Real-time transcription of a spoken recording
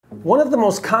One of the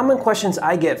most common questions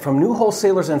I get from new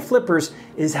wholesalers and flippers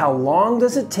is how long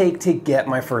does it take to get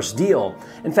my first deal?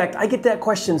 In fact, I get that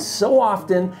question so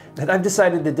often that I've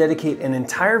decided to dedicate an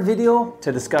entire video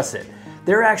to discuss it.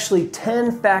 There are actually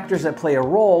 10 factors that play a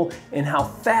role in how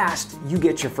fast you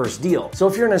get your first deal. So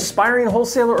if you're an aspiring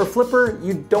wholesaler or flipper,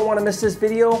 you don't want to miss this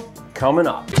video coming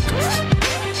up.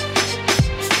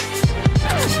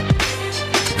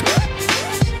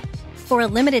 For a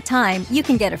limited time, you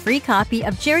can get a free copy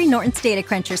of Jerry Norton's Data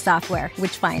Cruncher software,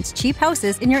 which finds cheap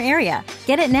houses in your area.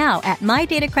 Get it now at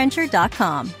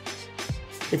mydatacruncher.com.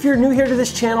 If you're new here to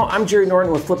this channel, I'm Jerry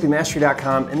Norton with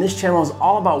FlippingMastery.com, and this channel is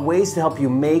all about ways to help you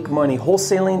make money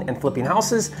wholesaling and flipping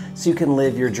houses so you can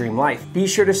live your dream life. Be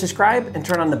sure to subscribe and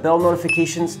turn on the bell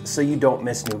notifications so you don't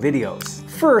miss new videos.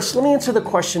 First, let me answer the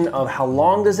question of how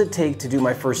long does it take to do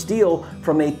my first deal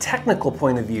from a technical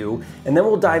point of view, and then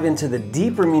we'll dive into the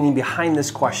deeper meaning behind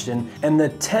this question and the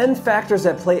 10 factors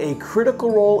that play a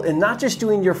critical role in not just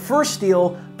doing your first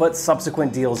deal, but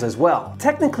subsequent deals as well.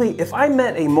 Technically, if I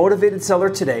met a motivated seller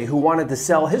today who wanted to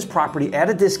sell his property at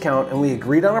a discount and we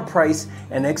agreed on a price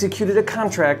and executed a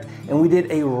contract and we did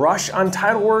a rush on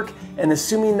title work, and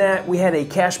assuming that we had a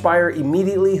cash buyer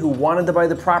immediately who wanted to buy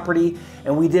the property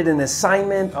and we did an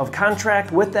assignment of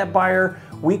contract with that buyer,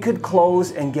 we could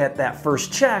close and get that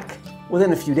first check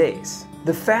within a few days.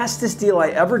 The fastest deal I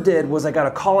ever did was I got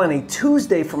a call on a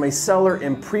Tuesday from a seller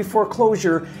in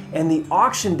pre-foreclosure, and the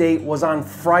auction date was on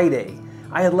Friday.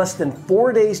 I had less than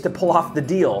 4 days to pull off the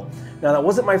deal. Now that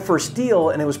wasn't my first deal,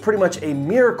 and it was pretty much a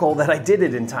miracle that I did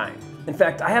it in time. In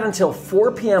fact, I had until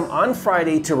 4 p.m. on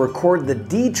Friday to record the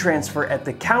deed transfer at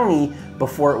the county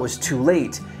before it was too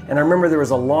late. And I remember there was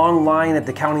a long line at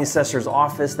the county assessor's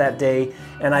office that day,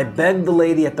 and I begged the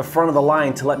lady at the front of the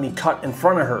line to let me cut in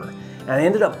front of her. And I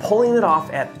ended up pulling it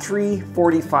off at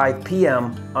 3:45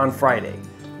 p.m. on Friday.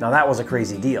 Now that was a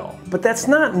crazy deal. But that's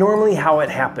not normally how it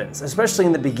happens, especially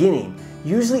in the beginning.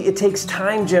 Usually it takes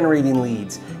time generating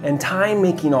leads and time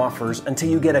making offers until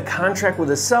you get a contract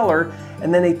with a seller,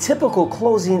 and then a typical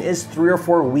closing is 3 or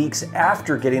 4 weeks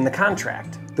after getting the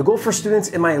contract. The goal for students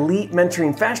in my Elite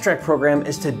Mentoring Fast Track program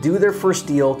is to do their first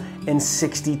deal in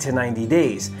 60 to 90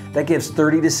 days. That gives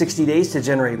 30 to 60 days to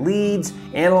generate leads,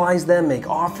 analyze them, make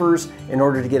offers in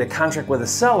order to get a contract with a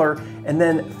seller, and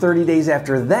then 30 days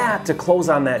after that to close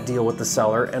on that deal with the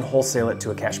seller and wholesale it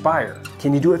to a cash buyer.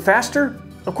 Can you do it faster?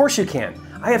 Of course you can.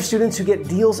 I have students who get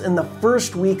deals in the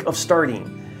first week of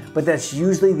starting, but that's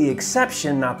usually the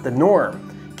exception, not the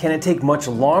norm. Can it take much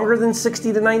longer than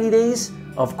 60 to 90 days?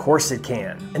 Of course it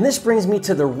can. And this brings me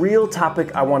to the real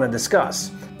topic I want to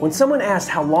discuss. When someone asks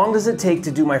how long does it take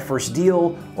to do my first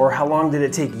deal, or how long did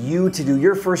it take you to do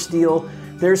your first deal,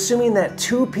 they're assuming that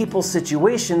two people's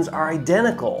situations are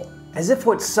identical, as if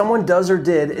what someone does or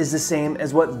did is the same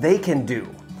as what they can do.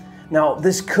 Now,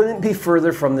 this couldn't be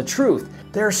further from the truth.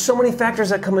 There are so many factors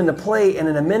that come into play, and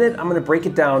in a minute I'm going to break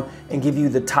it down and give you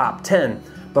the top 10.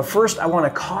 But first, I want to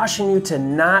caution you to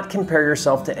not compare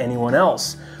yourself to anyone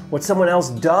else. What someone else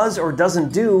does or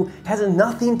doesn't do has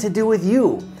nothing to do with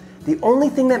you. The only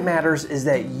thing that matters is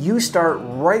that you start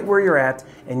right where you're at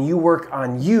and you work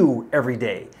on you every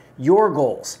day. Your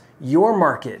goals, your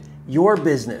market, your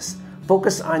business.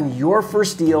 Focus on your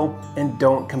first deal and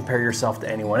don't compare yourself to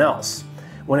anyone else.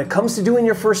 When it comes to doing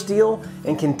your first deal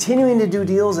and continuing to do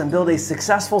deals and build a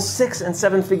successful 6- and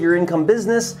 7-figure income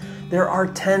business, there are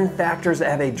 10 factors that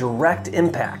have a direct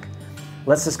impact.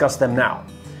 Let's discuss them now.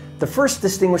 The first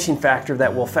distinguishing factor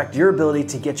that will affect your ability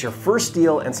to get your first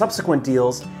deal and subsequent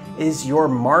deals is your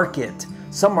market.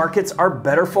 Some markets are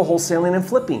better for wholesaling and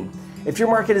flipping. If your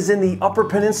market is in the Upper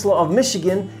Peninsula of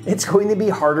Michigan, it's going to be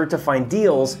harder to find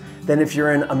deals than if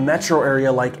you're in a metro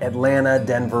area like Atlanta,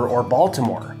 Denver, or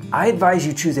Baltimore. I advise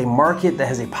you choose a market that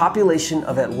has a population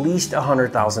of at least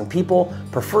 100,000 people,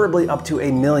 preferably up to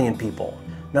 1 million people.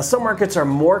 Now, some markets are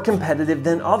more competitive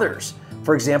than others.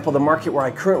 For example, the market where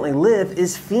I currently live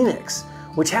is Phoenix,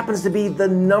 which happens to be the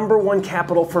 #1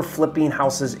 capital for flipping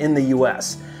houses in the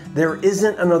US. There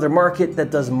isn't another market that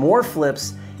does more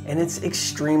flips, and it's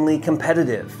extremely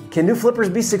competitive. Can new flippers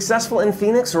be successful in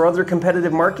Phoenix or other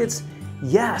competitive markets?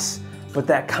 Yes, but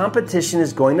that competition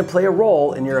is going to play a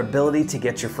role in your ability to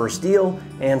get your first deal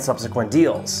and subsequent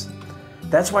deals.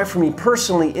 That's why for me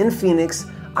personally in Phoenix,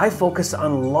 I focus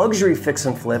on luxury fix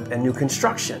and flip and new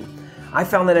construction. I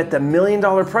found that at the $1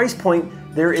 million price point,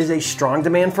 there is a strong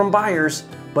demand from buyers,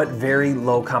 but very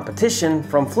low competition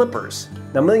from flippers.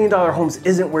 Now, $1 million homes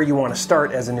isn't where you want to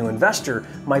start as a new investor.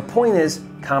 My point is,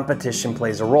 competition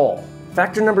plays a role.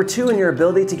 Factor number 2 in your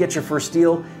ability to get your first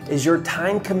deal is your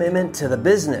time commitment to the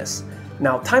business.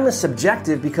 Now, time is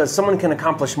subjective because someone can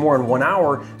accomplish more in 1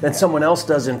 hour than someone else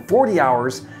does in 40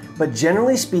 hours, but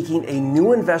generally speaking, a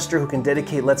new investor who can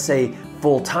dedicate, let's say,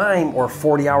 full time or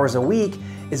 40 hours a week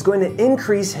is going to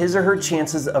increase his or her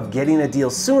chances of getting a deal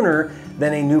sooner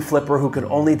than a new flipper who can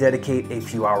only dedicate a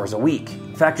few hours a week.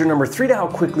 Factor number 3 to how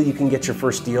quickly you can get your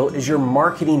first deal is your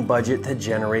marketing budget to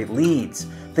generate leads.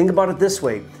 Think about it this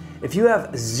way. If you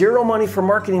have zero money for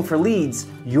marketing for leads,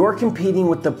 you're competing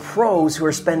with the pros who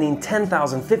are spending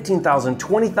 $10,000, $15,000,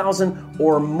 $20,000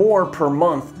 or more per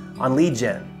month on lead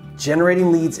gen.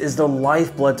 Generating leads is the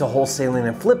lifeblood to wholesaling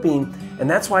and flipping, and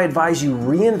that's why I advise you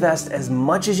reinvest as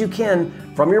much as you can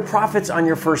from your profits on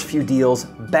your first few deals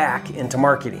back into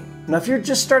marketing. Now, if you're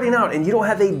just starting out and you don't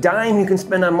have a dime you can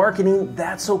spend on marketing,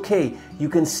 that's okay. You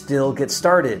can still get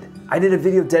started. I did a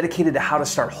video dedicated to how to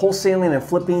start wholesaling and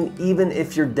flipping even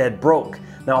if you're dead broke.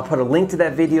 Now, I'll put a link to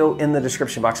that video in the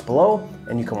description box below,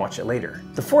 and you can watch it later.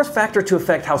 The fourth factor to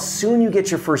affect how soon you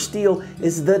get your first deal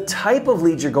is the type of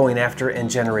leads you're going after and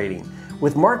generating.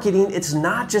 With marketing, it's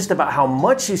not just about how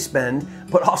much you spend,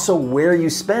 but also where you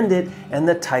spend it and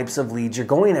the types of leads you're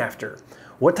going after.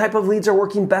 What type of leads are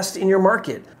working best in your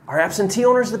market? Are absentee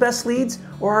owners the best leads,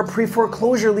 or are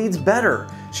pre-foreclosure leads better?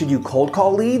 Should you cold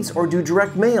call leads or do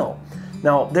direct mail?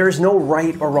 Now, there is no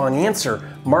right or wrong answer.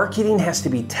 Marketing has to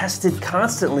be tested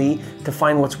constantly to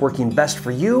find what's working best for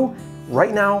you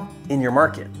right now in your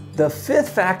market. The fifth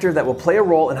factor that will play a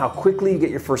role in how quickly you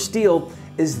get your first deal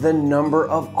is the number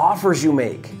of offers you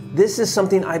make. This is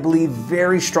something I believe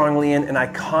very strongly in and I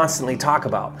constantly talk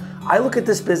about. I look at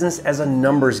this business as a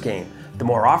numbers game. The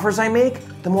more offers I make,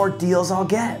 the more deals I'll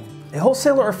get. A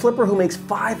wholesaler or flipper who makes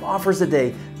 5 offers a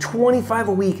day, 25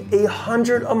 a week,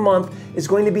 100 a month is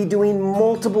going to be doing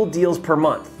multiple deals per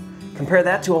month. Compare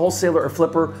that to a wholesaler or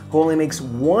flipper who only makes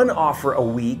 1 offer a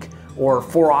week or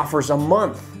 4 offers a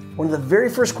month. One of the very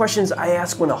first questions I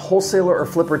ask when a wholesaler or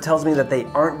flipper tells me that they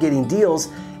aren't getting deals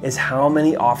is how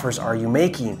many offers are you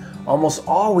making? Almost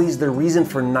always the reason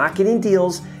for not getting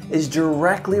deals is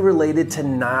directly related to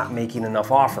not making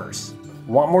enough offers.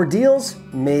 Want more deals?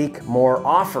 Make more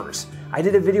offers. I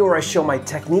did a video where I show my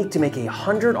technique to make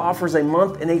 100 offers a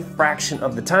month in a fraction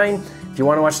of the time. If you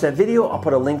want to watch that video, I'll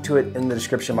put a link to it in the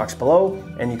description box below,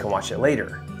 and you can watch it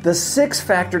later. The sixth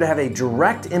factor to have a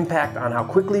direct impact on how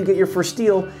quickly you get your first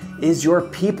deal is your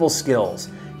people skills,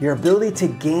 your ability to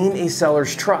gain a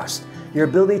seller's trust, your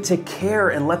ability to care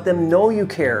and let them know you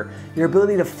care, your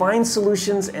ability to find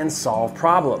solutions and solve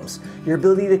problems, your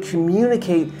ability to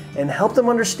communicate and help them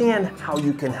understand how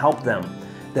you can help them.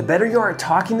 The better you are at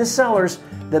talking to sellers,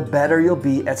 the better you'll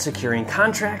be at securing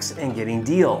contracts and getting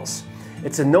deals.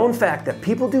 It's a known fact that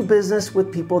people do business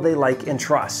with people they like and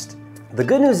trust. The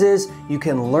good news is you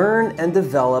can learn and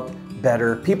develop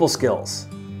better people skills.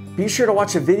 Be sure to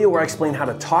watch a video where I explain how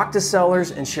to talk to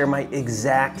sellers and share my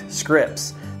exact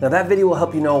scripts. Now that video will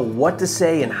help you know what to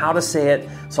say and how to say it,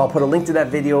 so I'll put a link to that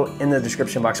video in the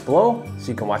description box below so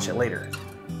you can watch it later.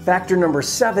 Factor number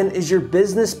 7 is your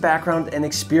business background and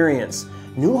experience.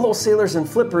 New wholesalers and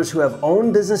flippers who have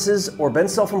owned businesses or been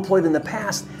self-employed in the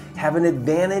past have an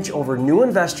advantage over new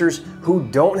investors who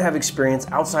don't have experience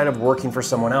outside of working for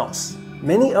someone else.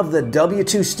 Many of the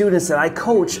W-2 students that I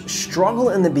coach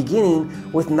struggle in the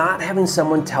beginning with not having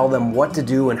someone tell them what to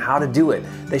do and how to do it.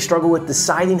 They struggle with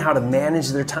deciding how to manage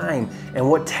their time and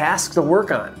what tasks to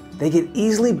work on. They get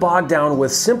easily bogged down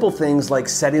with simple things like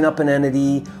setting up an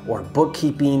entity or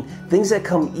bookkeeping, things that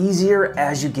come easier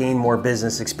as you gain more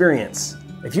business experience.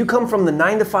 If you come from the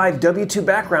 9-to-5 W-2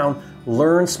 background,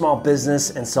 learn small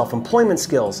business and self-employment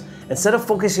skills. Instead of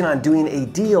focusing on doing a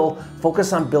deal,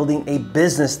 focus on building a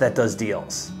business that does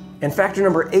deals. And factor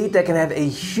number 8 that can have a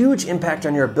huge impact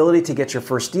on your ability to get your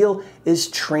first deal is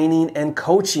training and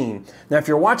coaching. Now, if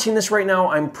you're watching this right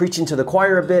now, I'm preaching to the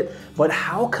choir a bit, but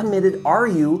how committed are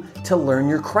you to learn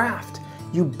your craft?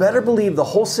 You better believe the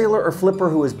wholesaler or flipper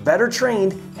who is better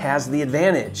trained has the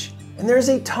advantage. And there's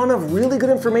a ton of really good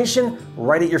information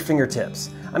right at your fingertips.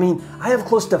 I mean, I have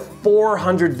close to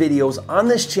 400 videos on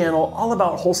this channel all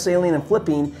about wholesaling and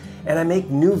flipping, and I make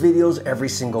new videos every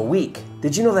single week.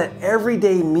 Did you know that every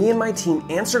day me and my team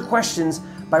answer questions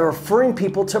by referring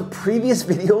people to previous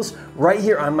videos right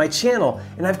here on my channel?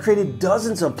 And I've created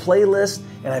dozens of playlists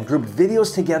and I've grouped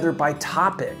videos together by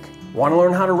topic. Want to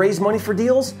learn how to raise money for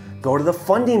deals? Go to the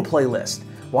funding playlist.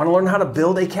 Want to learn how to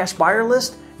build a cash buyer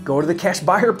list? Go to the cash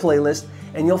buyer playlist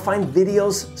and you'll find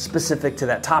videos specific to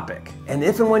that topic. And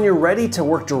if and when you're ready to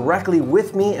work directly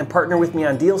with me and partner with me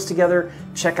on deals together,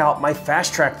 check out my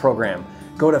Fast Track program.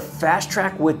 Go to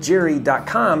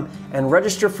fasttrackwithjerry.com and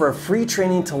register for a free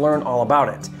training to learn all about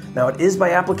it. Now, it is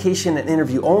by application and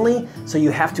interview only, so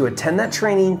you have to attend that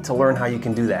training to learn how you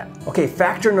can do that. Okay,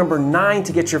 factor number 9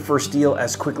 to get your first deal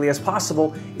as quickly as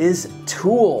possible is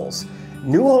tools.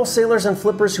 New wholesalers and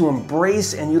flippers who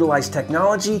embrace and utilize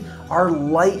technology are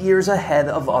light years ahead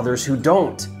of others who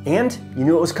don't. And you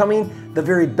knew it was coming? The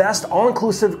very best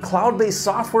all-inclusive cloud-based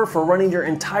software for running your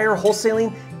entire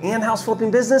wholesaling and house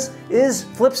flipping business is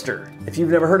Flipster. If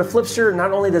you've never heard of Flipster,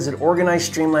 not only does it organize,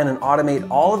 streamline, and automate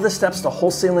all of the steps to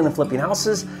wholesaling and flipping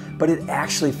houses, but it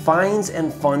actually finds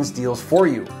and funds deals for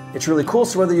you. It's really cool,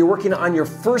 so whether you're working on your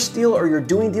first deal or you're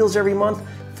doing deals every month,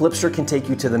 Flipster can take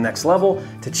you to the next level.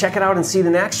 To check it out and see it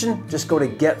in action, just go to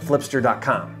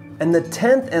getflipster.com. And the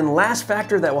 10th and last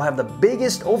factor that will have the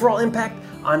biggest overall impact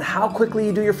on how quickly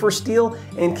you do your first deal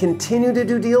and continue to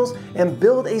do deals and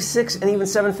build a 6 and even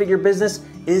 7-figure business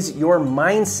is your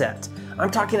mindset. I'm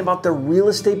talking about the real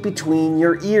estate between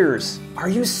your ears. Are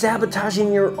you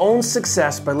sabotaging your own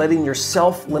success by letting your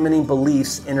self-limiting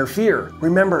beliefs interfere?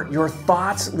 Remember, your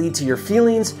thoughts lead to your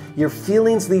feelings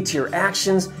lead to your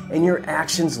actions, and your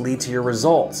actions lead to your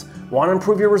results. Want to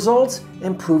improve your results?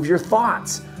 Improve your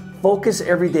thoughts. Focus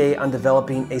every day on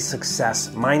developing a success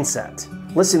mindset.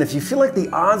 Listen, if you feel like the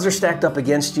odds are stacked up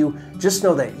against you, just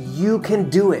know that you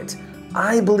can do it.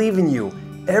 I believe in you.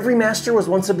 Every master was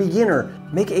once a beginner.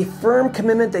 Make a firm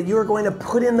commitment that you are going to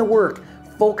put in the work.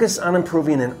 Focus on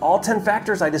improving in all 10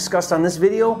 factors I discussed on this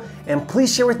video, and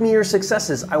please share with me your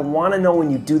successes. I want to know when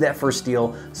you do that first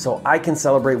deal so I can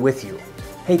celebrate with you.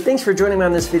 Hey, thanks for joining me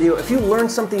on this video. If you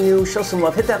learned something new, show some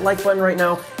love, hit that like button right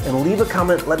now and leave a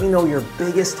comment. Let me know your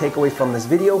biggest takeaway from this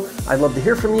video. I'd love to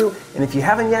hear from you. And if you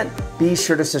haven't yet, be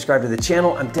sure to subscribe to the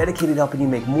channel. I'm dedicated to helping you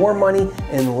make more money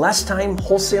in less time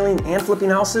wholesaling and flipping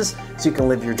houses so you can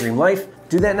live your dream life.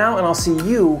 Do that now, and I'll see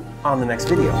you on the next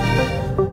video.